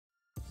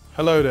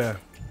Hello there,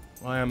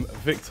 I am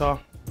Victor,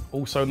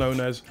 also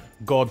known as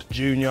God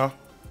Jr.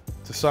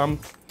 to some.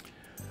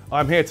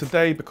 I'm here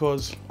today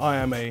because I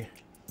am a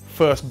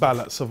first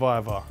ballot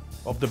survivor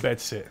of the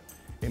bedsit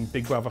in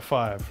Big Brother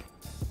 5.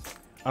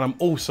 And I'm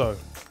also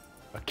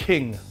a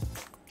king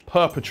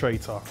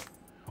perpetrator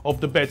of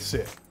the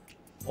bedsit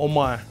on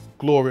my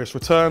glorious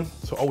return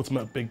to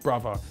Ultimate Big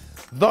Brother,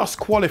 thus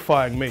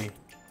qualifying me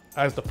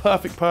as the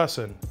perfect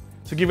person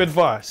to give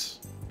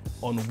advice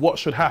on what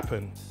should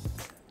happen,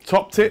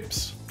 top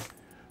tips,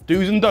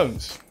 do's and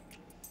don'ts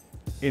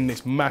in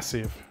this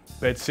massive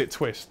bedsit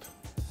twist.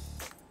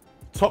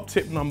 Top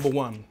tip number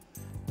one,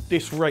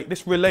 this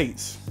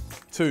relates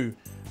to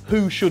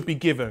who should be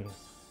given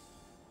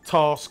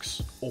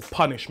tasks or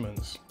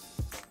punishments.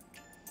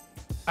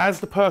 As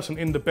the person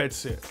in the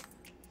bedsit,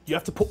 you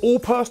have to put all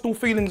personal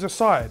feelings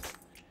aside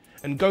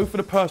and go for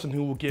the person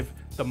who will give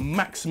the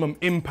maximum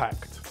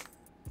impact.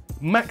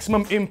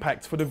 Maximum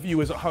impact for the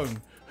viewers at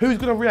home. Who's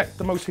gonna react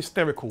the most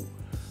hysterical?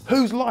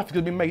 Whose life is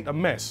gonna be made a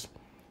mess?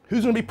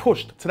 Who's gonna be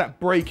pushed to that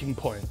breaking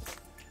point?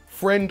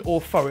 Friend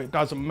or foe, it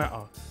doesn't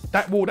matter.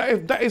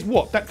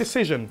 That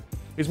decision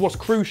is what's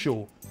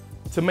crucial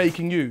to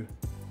making you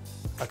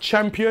a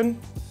champion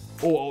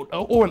or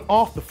an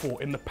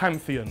afterthought in the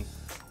pantheon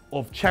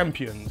of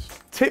champions.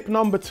 Tip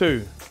number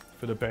two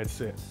for the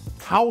bedsit,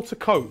 how to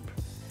cope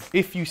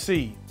if you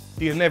see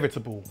the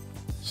inevitable,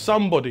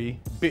 somebody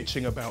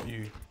bitching about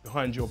you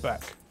behind your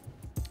back.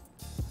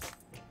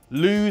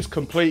 Lose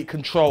complete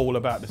control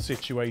about the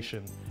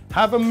situation.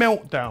 Have a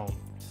meltdown.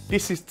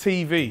 This is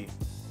TV.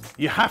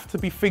 You have to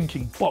be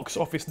thinking box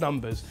office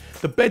numbers.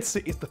 The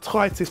bedsit is the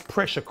tightest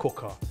pressure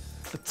cooker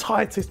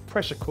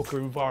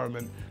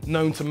environment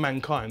known to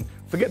mankind.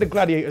 Forget the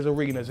gladiators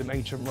arenas in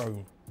ancient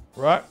Rome,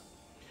 right?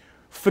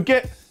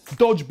 Forget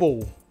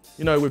dodgeball,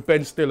 you know, with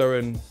Ben Stiller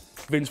and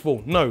Vince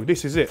Vaughn. No,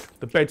 this is it,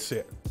 the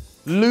bedsit.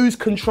 Lose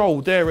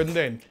control there and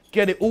then.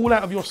 Get it all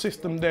out of your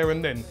system there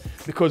and then.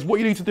 Because what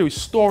you need to do is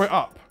store it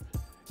up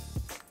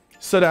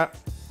so that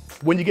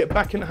when you get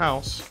back in the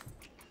house,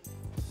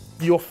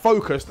 you're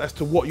focused as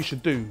to what you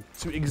should do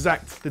to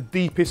exact the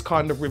deepest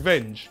kind of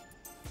revenge.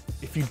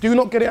 If you do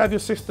not get it out of your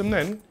system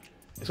then,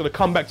 it's gonna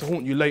come back to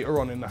haunt you later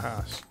on in the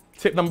house.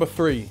 Tip number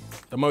three,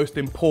 the most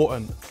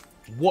important,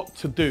 what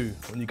to do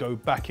when you go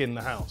back in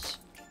the house.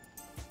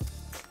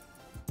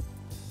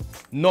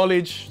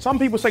 Knowledge, some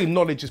people say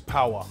knowledge is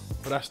power,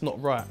 but that's not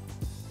right.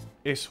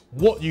 It's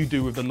what you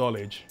do with the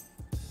knowledge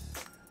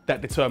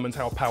that determines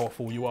how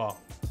powerful you are.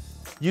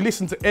 You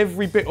listen to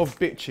every bit of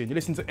bitching, you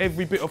listen to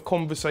every bit of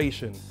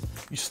conversation,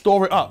 you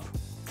store it up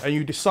and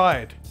you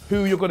decide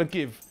who you're gonna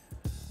give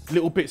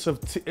little bits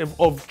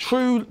of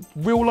true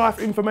real life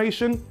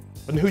information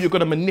and who you're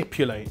gonna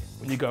manipulate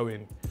when you go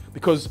in.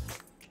 Because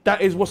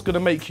that is what's gonna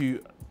make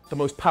you the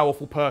most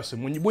powerful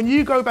person. When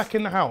you go back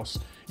in the house,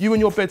 you and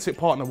your bedsit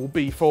partner will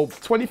be for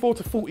 24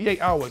 to 48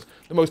 hours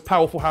the most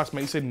powerful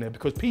housemates in there,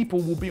 because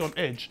people will be on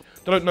edge.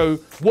 They don't know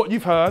what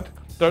you've heard,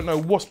 they don't know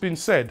what's been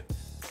said,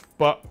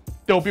 but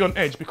they'll be on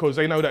edge because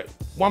they know that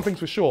one thing's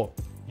for sure,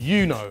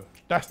 you know,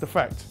 that's the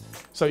fact.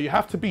 So you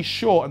have to be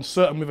sure and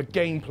certain with a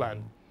game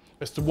plan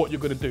as to what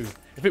you're gonna do.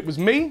 If it was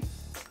me,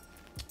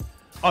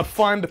 I'd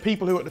find the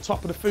people who are at the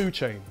top of the food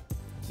chain.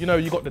 You know,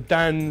 you got the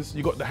Dans,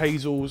 you got the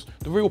Hazels,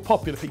 the real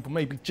popular people,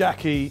 maybe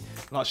Jackie,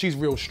 like she's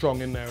real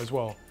strong in there as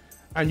well.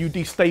 And you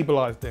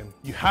destabilize them.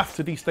 You have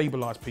to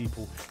destabilize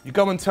people. You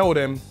go and tell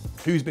them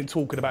who's been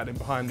talking about them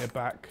behind their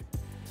back.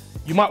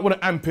 You might want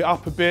to amp it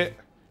up a bit,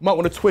 you might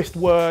want to twist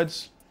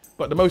words,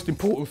 but the most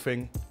important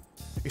thing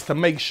is to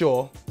make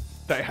sure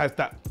that it has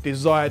that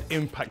desired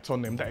impact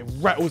on them, that it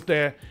rattles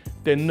their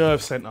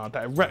nerve center,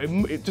 that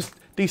it just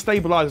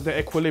destabilizes their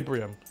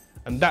equilibrium.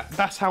 And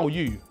that's how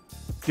you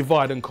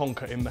divide and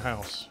conquer in the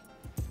house.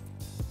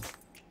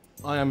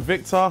 I am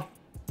Victor.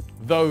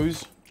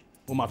 Those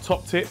were my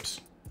top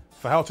tips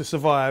for how to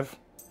survive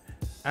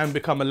and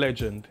become a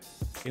legend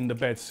in the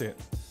bedsit.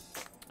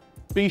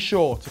 Be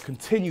sure to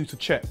continue to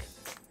check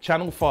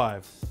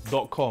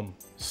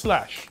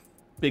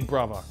channel5.com/Big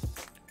Brother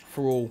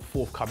for all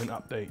forthcoming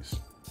updates.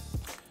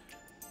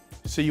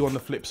 See you on the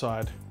flip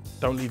side.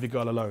 Don't leave your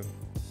girl alone.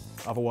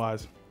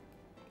 Otherwise,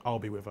 I'll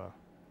be with her.